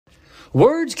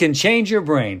Words can change your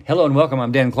brain. Hello and welcome.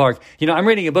 I'm Dan Clark. I'm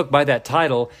reading a book by that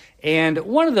title, and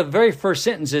one of the very first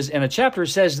sentences in a chapter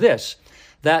says this,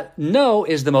 that no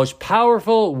is the most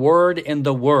powerful word in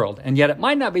the world, and yet it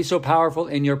might not be so powerful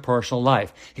in your personal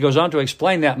life. He goes on to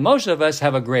explain that most of us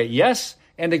have a great yes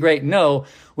and a great no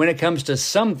when it comes to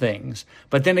some things.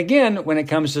 But then again, when it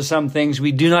comes to some things,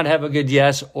 we do not have a good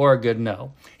yes or a good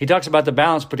no. He talks about the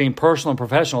balance between personal and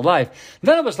professional life.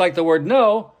 None of us like the word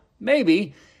no,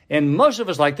 maybe, and most of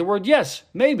us like the word yes,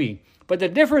 maybe. But the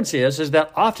difference is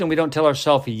that often we don't tell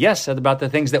ourselves yes about the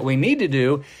things that we need to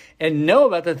do and no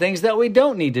about the things that we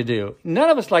don't need to do. None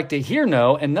of us like to hear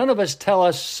no, and none of us tell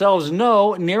ourselves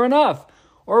no near enough.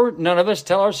 Or none of us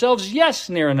tell ourselves yes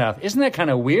near enough. Isn't that kind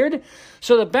of weird?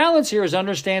 So the balance here is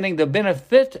understanding the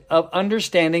benefit of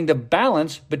understanding the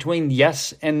balance between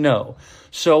yes and no.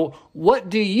 So what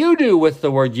do you do with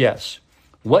the word yes?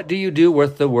 What do you do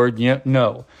with the word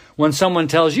no? When someone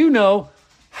tells you no,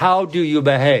 how do you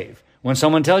behave? When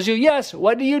someone tells you yes,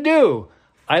 what do you do?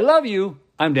 I love you.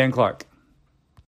 I'm Dan Clark.